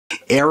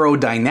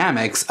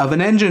Aerodynamics of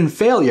an engine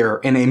failure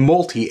in a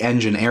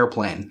multi-engine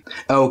airplane.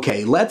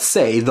 Okay, let's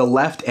say the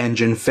left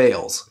engine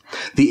fails.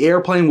 The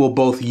airplane will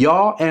both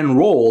yaw and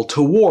roll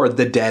toward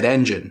the dead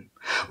engine.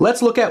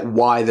 Let's look at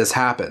why this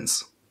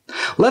happens.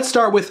 Let's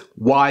start with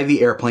why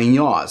the airplane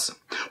yaws.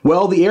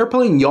 Well, the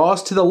airplane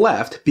yaws to the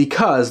left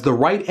because the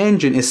right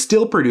engine is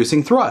still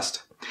producing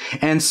thrust,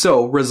 and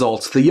so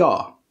results the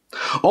yaw.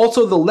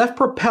 Also, the left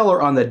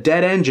propeller on the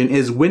dead engine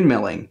is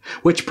windmilling,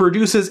 which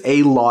produces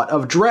a lot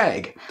of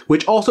drag,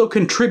 which also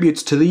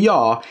contributes to the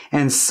yaw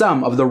and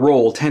some of the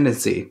roll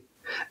tendency.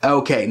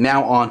 Okay,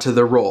 now on to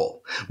the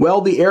roll.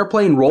 Well, the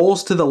airplane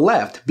rolls to the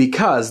left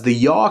because the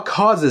yaw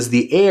causes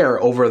the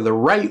air over the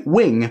right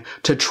wing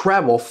to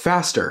travel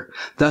faster,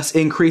 thus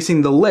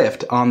increasing the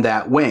lift on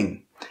that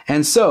wing.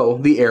 And so,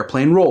 the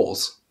airplane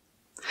rolls.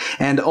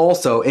 And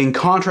also, in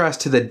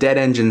contrast to the dead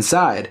engine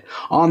side,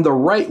 on the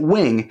right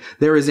wing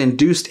there is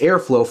induced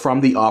airflow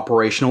from the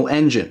operational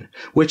engine,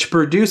 which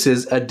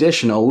produces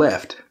additional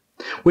lift,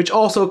 which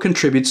also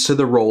contributes to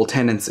the roll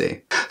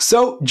tendency.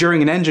 So,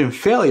 during an engine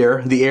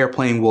failure, the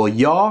airplane will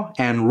yaw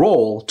and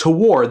roll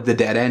toward the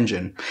dead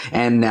engine,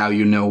 and now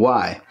you know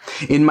why.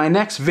 In my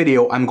next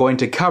video, I'm going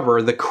to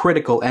cover the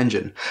critical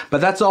engine.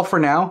 But that's all for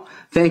now.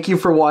 Thank you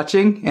for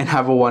watching, and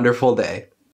have a wonderful day.